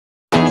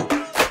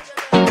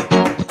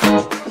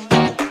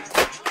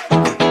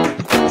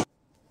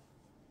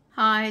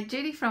Hi,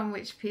 Judy from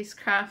Witchpeace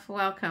Craft.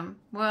 Welcome.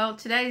 Well,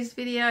 today's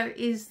video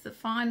is the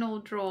final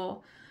draw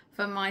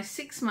for my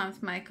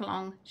 6-month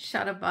make-along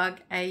Shutterbug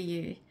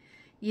AU.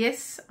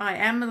 Yes, I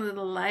am a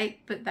little late,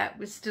 but that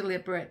was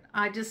deliberate.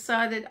 I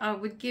decided I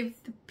would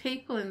give the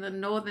people in the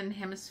Northern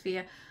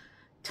Hemisphere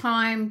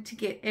time to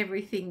get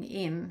everything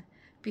in,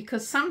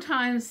 because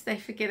sometimes they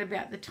forget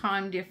about the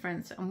time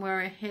difference and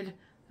we're ahead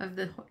of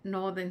the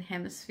Northern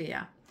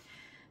Hemisphere.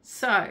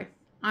 So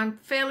I'm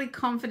fairly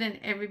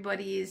confident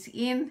everybody is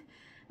in,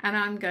 and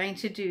I'm going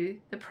to do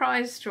the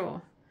prize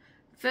draw.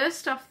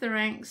 First off the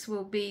ranks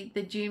will be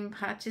the June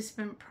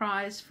participant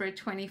prize for a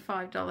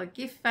 $25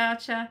 gift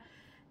voucher.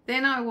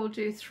 Then I will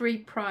do 3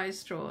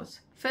 prize draws.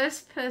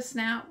 First person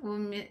out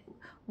will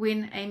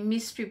win a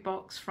mystery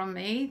box from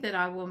me that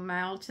I will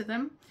mail to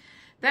them.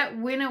 That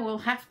winner will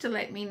have to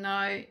let me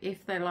know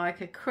if they like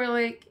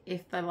acrylic,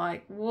 if they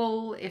like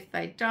wool, if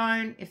they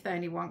don't, if they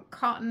only want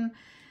cotton.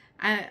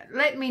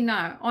 Let me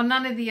know, or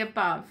none of the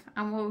above,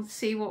 and we'll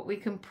see what we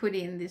can put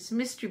in this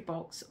mystery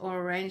box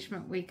or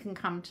arrangement we can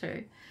come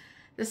to.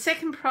 The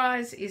second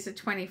prize is a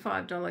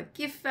 $25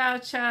 gift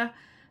voucher.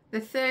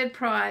 The third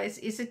prize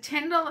is a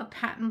 $10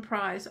 pattern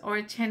prize or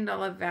a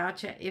 $10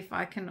 voucher if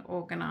I can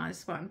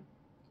organize one.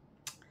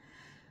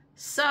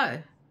 So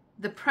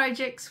the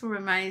projects were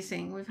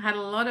amazing. We've had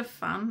a lot of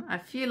fun, a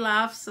few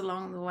laughs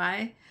along the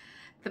way.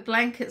 The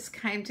blankets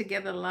came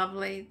together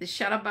lovely. The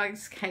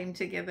shutterbugs came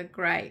together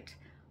great.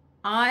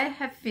 I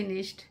have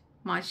finished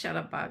my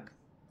shutterbug.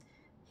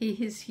 He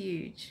is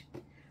huge.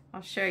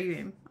 I'll show you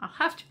him. I'll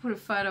have to put a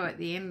photo at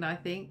the end, I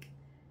think.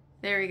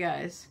 There he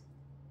goes.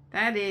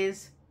 That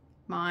is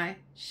my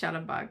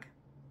shutterbug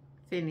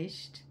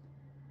finished.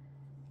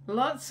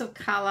 Lots of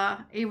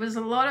color. It was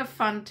a lot of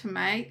fun to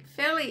make.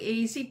 Fairly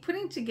easy.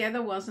 Putting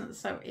together wasn't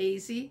so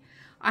easy.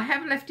 I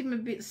have left him a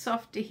bit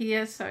softer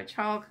here so a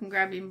child can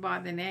grab him by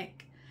the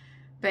neck.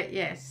 But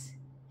yes,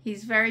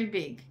 he's very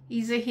big.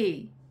 He's a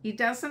he. He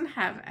doesn't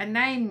have a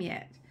name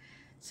yet.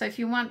 So if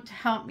you want to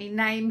help me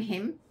name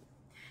him,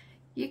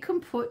 you can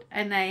put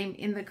a name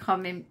in the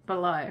comment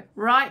below.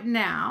 Right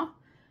now,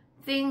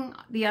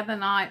 the other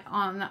night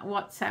on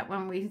WhatsApp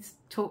when we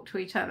talked to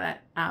each other,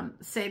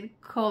 said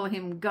call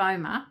him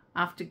Gomer,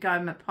 after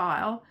Gomer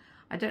Pyle.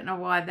 I don't know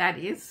why that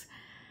is.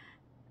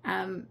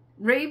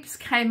 Reeves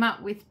came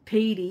up with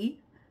Petey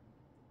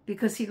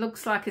because he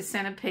looks like a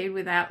centipede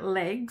without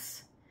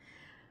legs.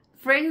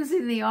 Friends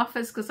in the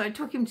office, because I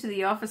took him to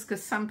the office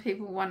because some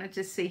people wanted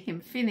to see him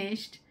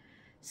finished,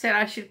 said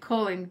I should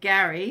call him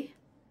Gary.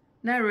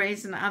 No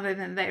reason other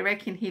than they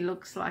reckon he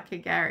looks like a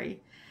Gary.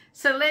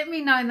 So let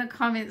me know in the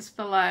comments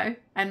below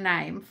a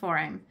name for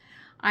him.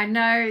 I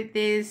know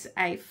there's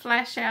a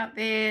Flash out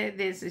there,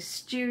 there's a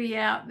Stewie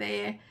out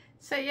there.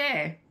 So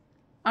yeah,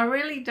 I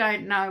really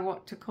don't know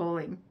what to call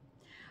him.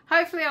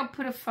 Hopefully I'll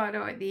put a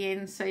photo at the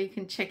end so you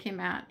can check him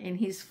out in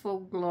his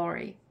full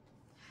glory.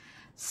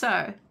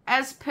 So,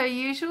 as per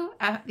usual,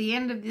 at the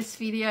end of this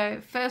video,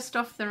 first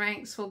off the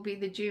ranks will be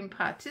the June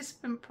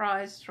participant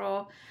prize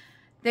draw.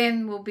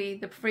 Then will be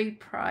the 3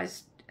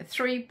 prize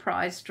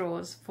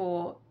draws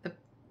for the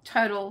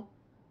total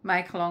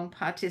make-along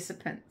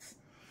participants.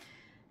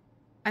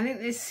 I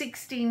think there's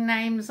 16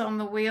 names on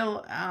the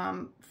wheel.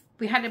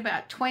 We had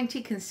about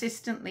 20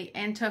 consistently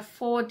enter.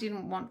 4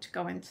 didn't want to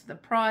go into the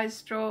prize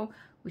draw,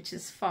 which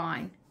is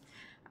fine.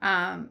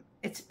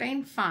 It's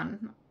been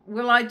fun.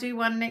 Will I do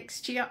one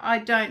next year? I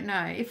don't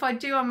know. If I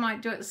do, I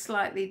might do it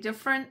slightly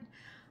different.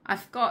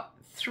 I've got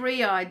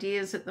 3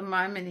 ideas at the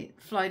moment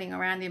floating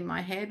around in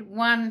my head.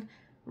 One,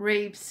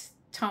 Reeves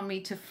told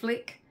me to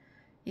flick.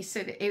 He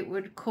said it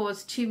would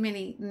cause too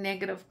many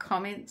negative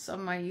comments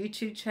on my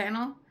YouTube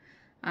channel.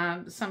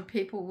 Some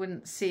people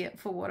wouldn't see it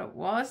for what it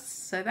was.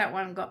 So that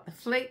one got the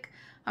flick.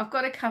 I've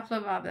got a couple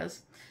of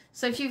others.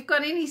 So if you've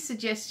got any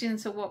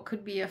suggestions of what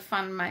could be a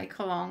fun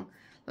make-along,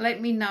 let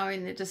me know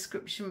in the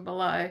description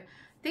below.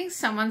 I think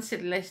someone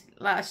said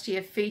last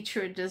year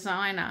feature a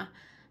designer,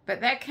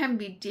 but that can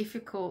be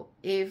difficult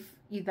if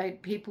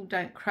people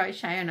don't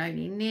crochet and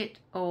only knit,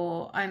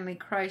 or only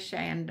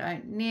crochet and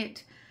don't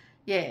knit.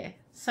 Yeah,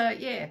 so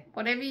yeah,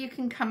 whatever you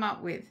can come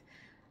up with.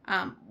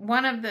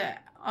 One of the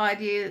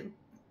ideas,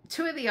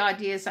 2 of the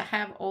ideas I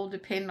have all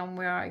depend on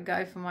where I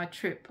go for my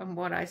trip and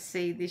what I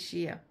see this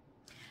year.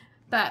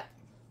 But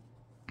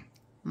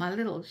my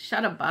little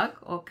shutterbug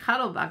or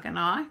cuddlebug and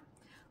I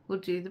will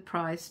do the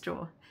prize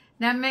draw.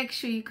 Now make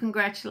sure you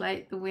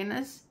congratulate the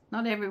winners.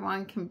 Not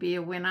everyone can be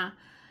a winner,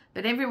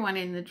 but everyone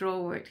in the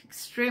draw worked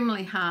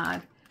extremely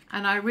hard,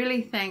 and I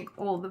really thank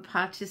all the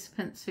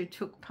participants who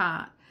took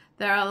part.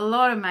 There are a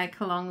lot of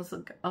make-alongs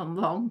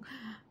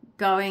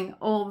going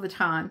all the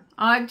time.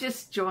 I've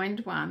just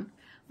joined one.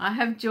 I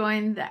have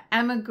joined the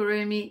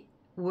Amigurumi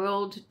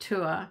World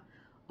Tour,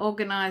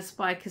 organised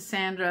by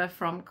Cassandra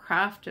from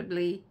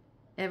Craftably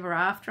Ever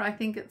After, I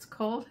think it's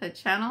called, her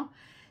channel.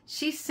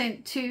 She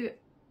sent 2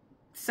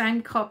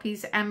 same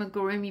copies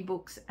amigurumi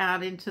books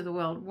out into the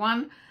world.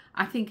 One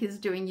I think is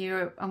doing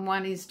Europe, and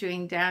one is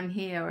doing down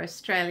here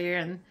Australia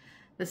and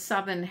the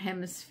Southern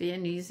Hemisphere,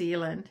 New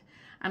Zealand.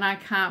 and I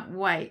can't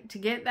wait to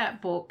get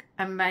that book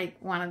and make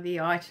one of the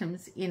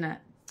items in it.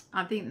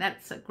 I think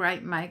that's a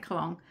great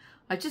make-along.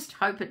 I just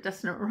hope it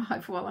doesn't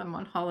arrive while I'm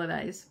on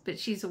holidays, but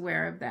she's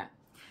aware of that.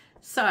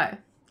 So,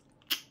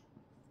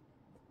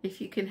 if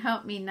you can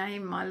help me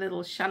name my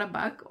little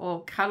shutterbug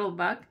or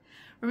cuddlebug.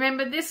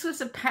 Remember, this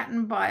was a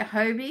pattern by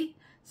Hobie,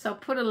 so I'll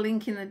put a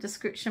link in the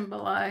description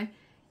below.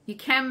 You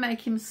can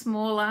make him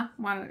smaller.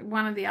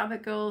 One of the other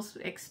girls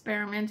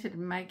experimented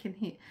and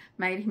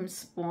made him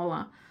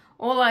smaller.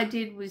 All I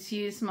did was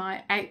use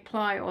my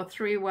 8-ply or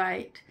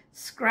 3-weight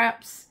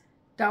scraps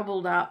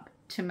doubled up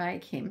to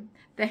make him.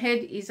 The head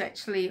is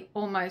actually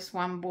almost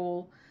one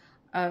ball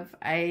of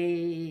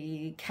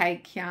a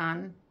cake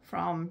yarn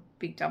from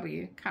Big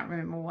W. Can't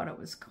remember what it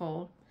was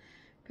called.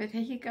 But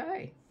here you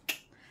go.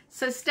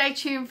 So stay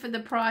tuned for the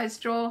prize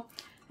draw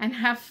and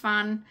have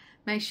fun.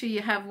 Make sure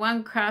you have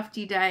one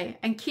crafty day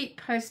and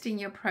keep posting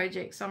your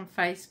projects on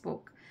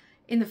Facebook,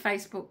 in the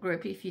Facebook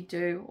group if you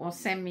do, or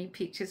send me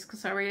pictures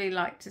because I really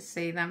like to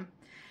see them.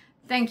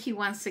 Thank you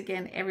once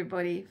again,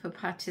 everybody, for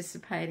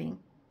participating.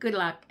 Good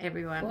luck,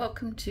 everyone.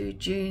 Welcome to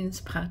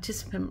June's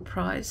participant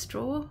prize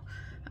draw.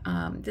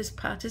 This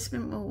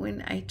participant will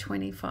win a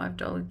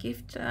 $25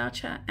 gift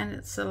voucher, and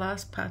it's the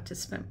last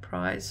participant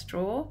prize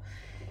draw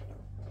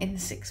in the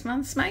 6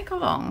 months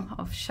make-along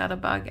of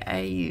Shutterbug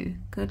AU.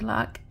 Good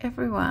luck,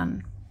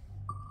 everyone.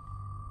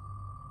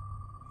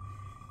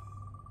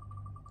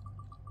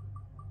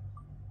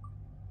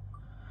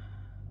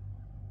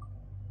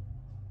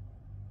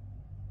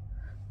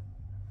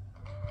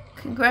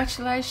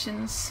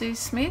 Congratulations, Sue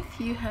Smith.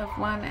 You have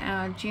won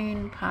our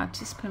June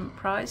participant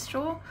prize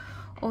draw.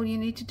 All you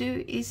need to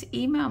do is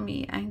email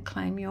me and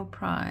claim your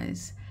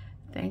prize.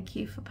 Thank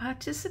you for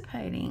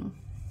participating.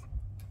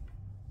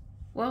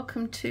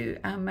 Welcome to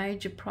our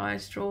major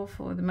prize draw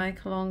for the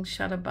Make-Along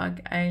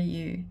Shutterbug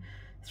AU.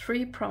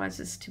 3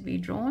 prizes to be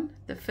drawn.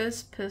 The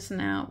first person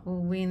out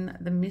will win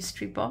the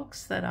mystery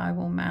box that I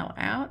will mail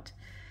out.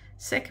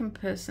 Second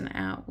person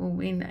out will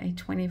win a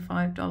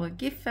 $25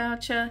 gift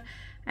voucher.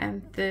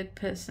 And third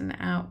person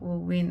out will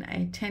win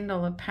a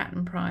 $10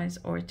 pattern prize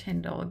or a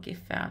 $10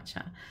 gift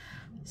voucher.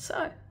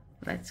 So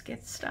let's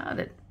get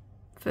started.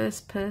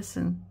 First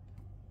person.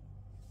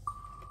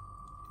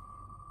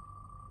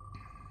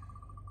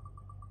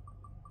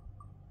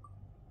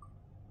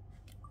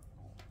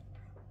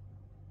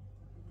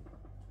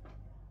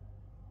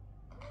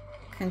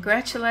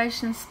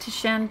 Congratulations to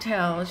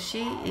Chantel.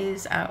 She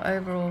is our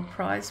overall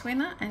prize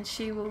winner and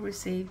she will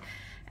receive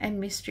a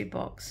mystery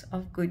box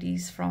of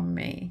goodies from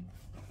me.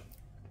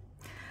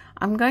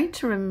 I'm going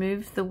to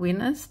remove the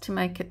winners to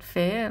make it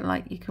fair,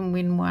 like you can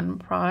win one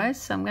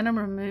prize. So I'm going to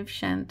remove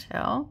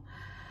Chantel.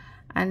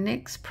 Our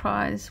next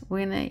prize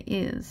winner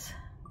is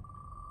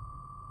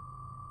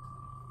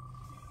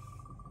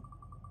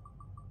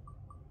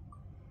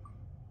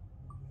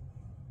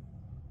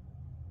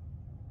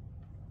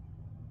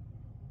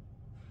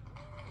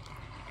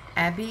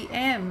Abby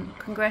M.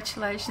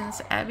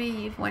 Congratulations, Abby.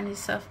 You've won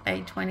yourself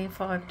a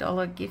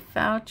 $25 gift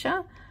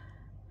voucher.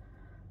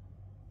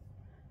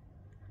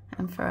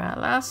 And for our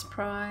last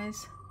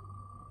prize,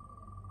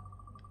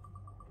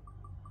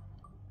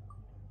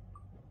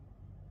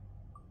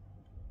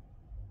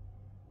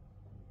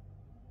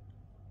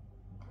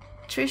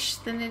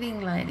 Trish the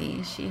Knitting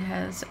Lady. She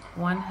has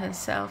won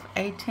herself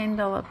a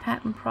 $10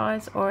 pattern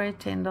prize or a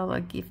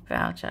 $10 gift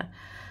voucher.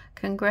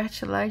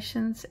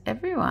 Congratulations,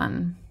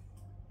 everyone.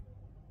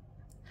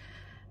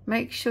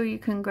 Make sure you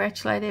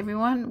congratulate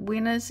everyone.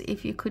 Winners,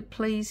 if you could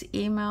please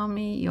email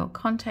me your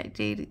contact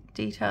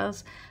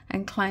details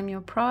and claim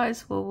your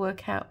prize. We'll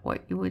work out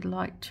what you would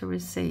like to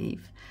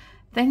receive.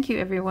 Thank you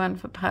everyone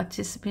for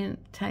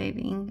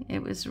participating.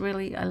 It was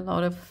really a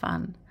lot of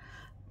fun.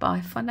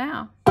 Bye for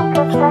now.